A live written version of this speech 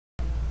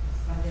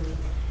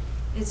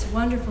It's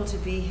wonderful to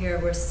be here.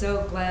 We're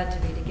so glad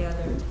to be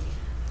together.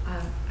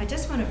 I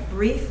just want to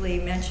briefly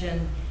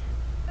mention,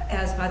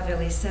 as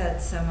Elise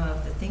said, some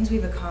of the things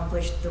we've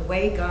accomplished, the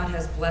way God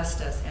has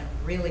blessed us and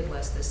really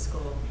blessed this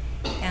school,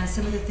 and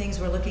some of the things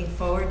we're looking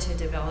forward to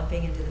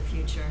developing into the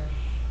future.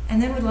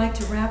 And then we'd like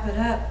to wrap it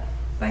up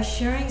by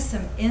sharing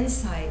some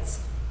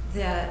insights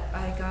that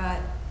I got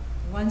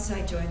once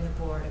I joined the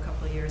board a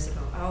couple of years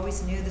ago. I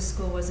always knew the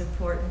school was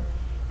important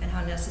and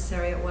how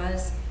necessary it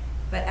was,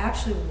 but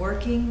actually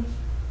working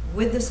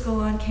with the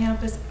school on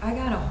campus, I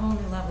got a whole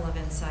new level of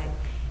insight.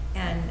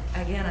 And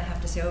again, I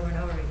have to say over and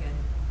over again,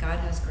 God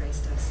has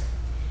graced us.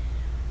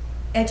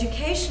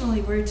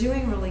 Educationally, we're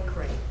doing really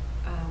great.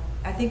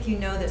 I think you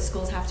know that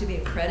schools have to be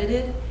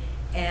accredited,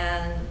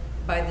 and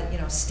by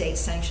the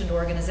state-sanctioned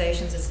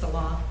organizations, it's the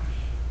law.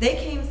 They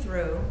came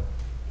through,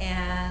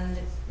 and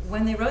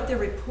when they wrote their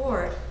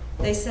report,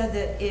 they said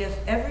that if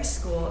every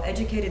school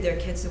educated their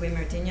kids the way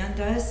Merdinian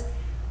does,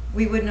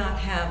 we would not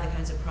have the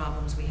kinds of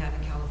problems we have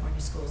in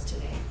California schools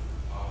today.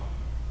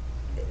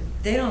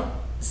 They don't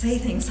say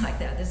things like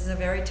that. This is a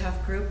very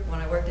tough group.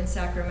 When I worked in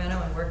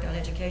Sacramento and worked on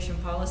education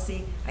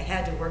policy, I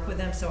had to work with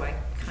them, so I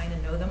kind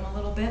of know them a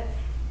little bit.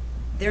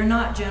 They're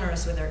not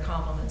generous with their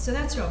compliments, so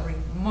that's a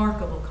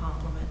remarkable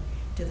compliment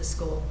to the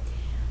school.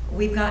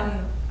 We've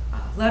gotten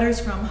letters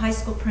from high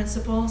school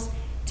principals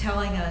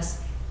telling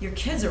us, your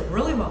kids are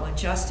really well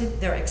adjusted,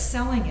 they're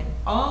excelling in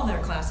all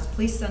their classes,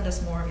 please send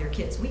us more of your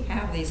kids. We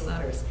have these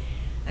letters.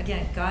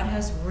 Again, God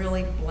has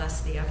really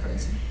blessed the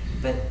efforts.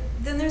 But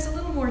then there's a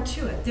little more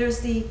to it. There's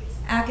the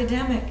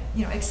academic,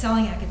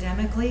 excelling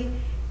academically,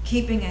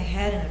 keeping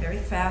ahead in a very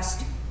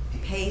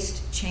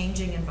fast-paced,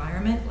 changing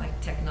environment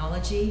like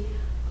technology.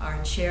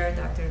 Our chair,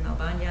 Dr.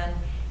 Nalbanyan,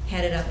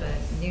 headed up a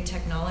new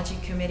technology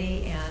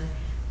committee, and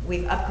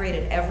we've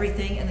upgraded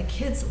everything, and the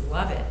kids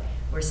love it.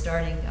 We're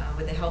starting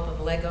with the help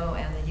of LEGO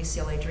and the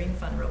UCLA Dream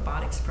Fund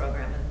robotics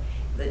program,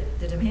 and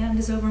the demand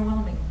is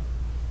overwhelming.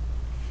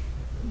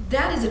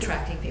 That is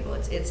attracting people.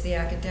 It's the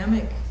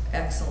academic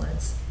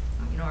excellence.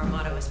 Our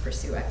motto is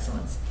pursue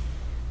excellence.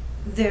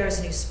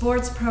 There's new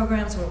sports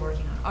programs. We're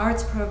working on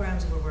arts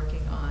programs. We're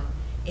working on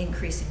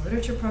increasing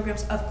literature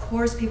programs. Of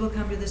course, people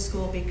come to this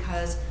school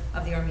because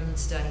of the Armenian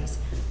studies.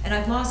 And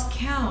I've lost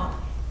count,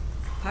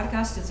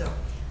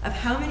 of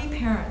how many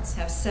parents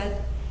have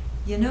said,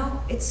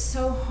 it's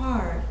so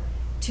hard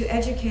to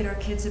educate our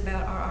kids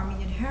about our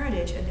Armenian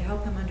heritage and to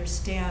help them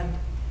understand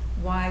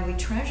why we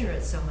treasure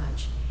it so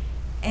much.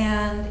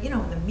 And,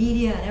 the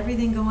media and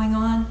everything going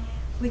on,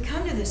 we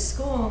come to this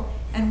school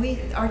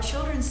and our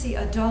children see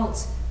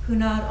adults who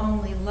not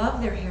only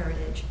love their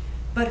heritage,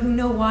 but who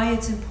know why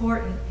it's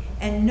important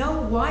and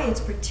know why it's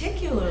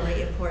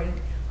particularly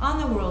important on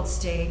the world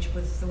stage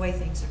with the way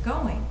things are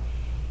going.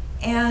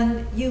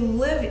 And you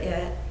live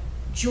it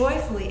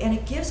joyfully, and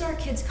it gives our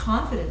kids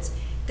confidence.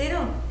 They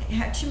don't,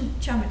 yes,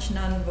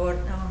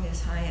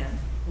 I am.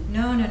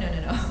 No.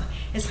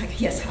 It's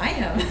like, yes, I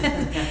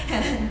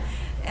am.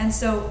 and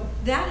so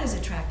that has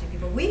attracted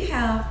people. We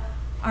have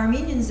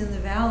Armenians in the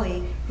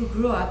Valley who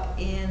grew up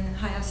in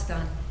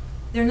Hayastan.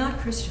 They're not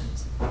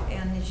Christians,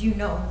 and as you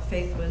know,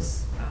 faith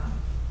was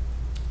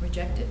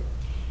rejected.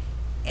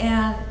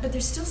 But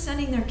they're still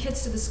sending their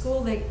kids to the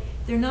school.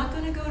 They're not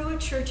going to go to a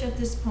church at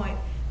this point,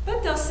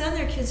 but they'll send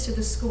their kids to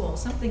the school.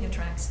 Something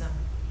attracts them.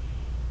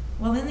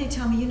 Well, then they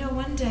tell me,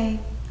 one day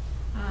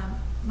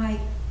my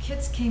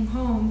kids came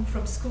home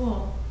from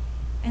school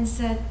and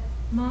said,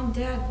 Mom,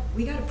 Dad,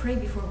 we got to pray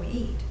before we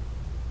eat.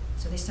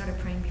 So they started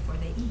praying before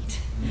they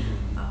eat.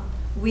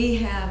 We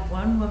have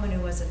one woman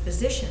who was a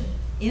physician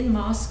in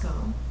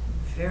Moscow,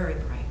 very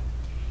bright,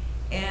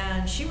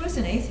 and she was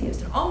an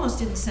atheist and almost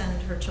didn't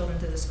send her children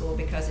to the school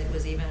because it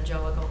was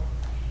evangelical.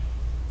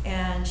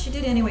 And she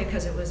did anyway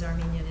because it was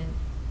Armenian, and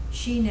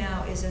she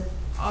now is an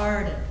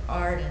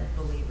ardent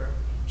believer.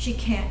 She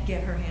can't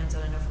get her hands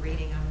on enough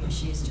reading. I mean,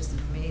 she's just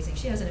amazing.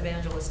 She has an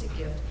evangelistic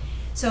gift.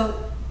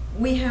 So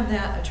we have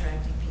that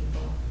attracting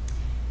people.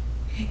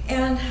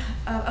 And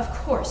of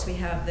course, we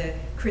have the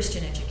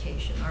Christian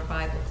education, our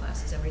Bible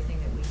classes, everything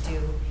that we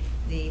do,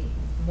 the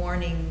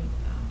morning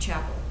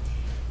chapel.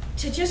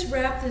 To just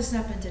wrap this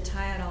up and to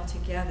tie it all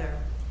together,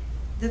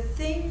 the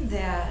thing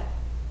that,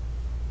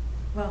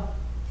 well,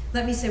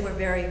 let me say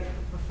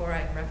before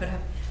I wrap it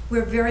up,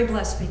 we're very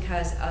blessed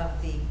because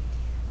of the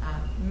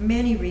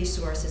many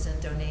resources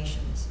and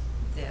donations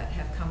that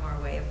have come our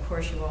way. Of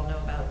course, you all know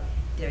about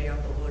Derya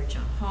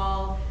Bolorjan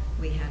Hall.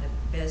 We had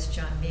a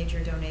Bezjan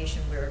major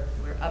donation. We're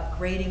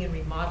upgrading and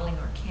remodeling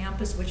our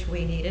campus, which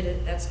we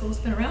needed. That school's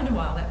been around a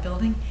while, that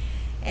building.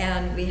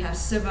 And we have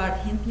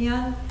Sivat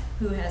Hintlian,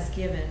 who has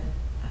given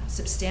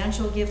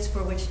substantial gifts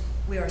for which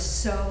we are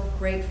so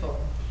grateful.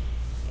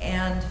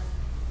 And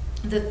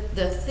the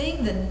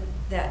thing,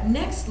 that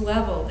next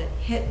level that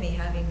hit me,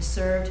 having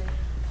served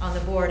on the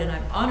board, and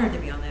I'm honored to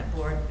be on that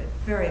board, but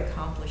very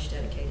accomplished,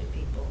 dedicated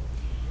people,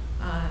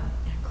 and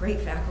great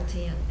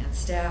faculty and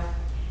staff.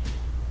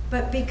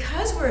 But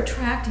because we're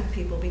attracting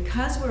people,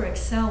 because we're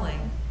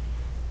excelling,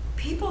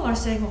 people are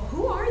saying, well,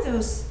 who are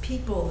those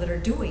people that are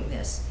doing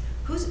this?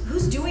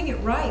 Who's doing it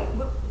right.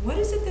 What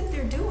is it that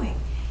they're doing?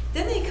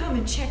 Then they come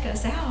and check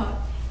us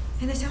out,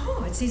 and they say,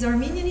 oh, it's these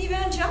Armenian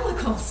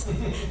evangelicals.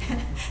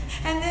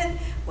 And then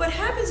what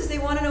happens is they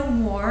want to know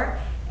more,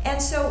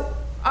 and so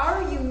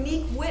our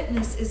unique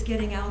witness is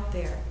getting out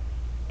there.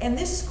 And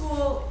this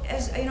school,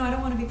 as you know, I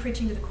don't want to be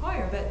preaching to the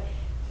choir, but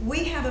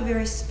we have a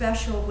very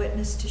special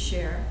witness to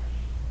share.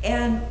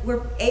 And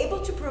we're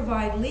able to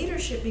provide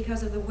leadership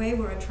because of the way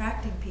we're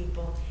attracting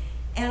people.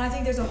 And I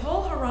think there's a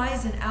whole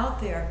horizon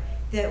out there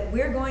that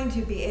we're going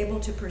to be able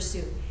to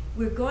pursue.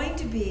 We're going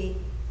to be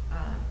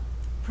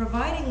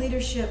providing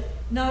leadership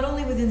not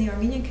only within the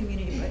Armenian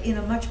community, but in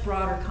a much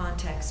broader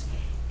context.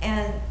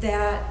 And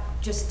that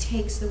just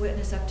takes the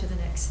witness up to the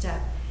next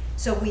step.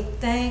 So we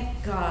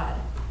thank God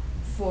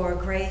for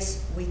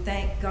grace. We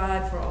thank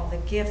God for all the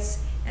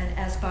gifts. And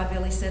as Bob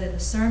Vili said in the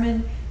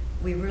sermon,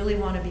 we really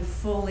want to be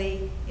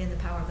fully in the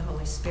power of the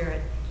Holy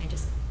Spirit and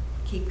just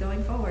keep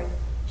going forward.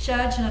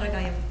 Shad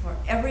Shanaragayim for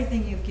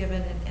everything you've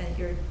given and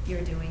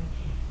you're doing,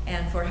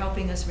 and for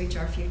helping us reach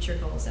our future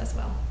goals as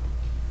well.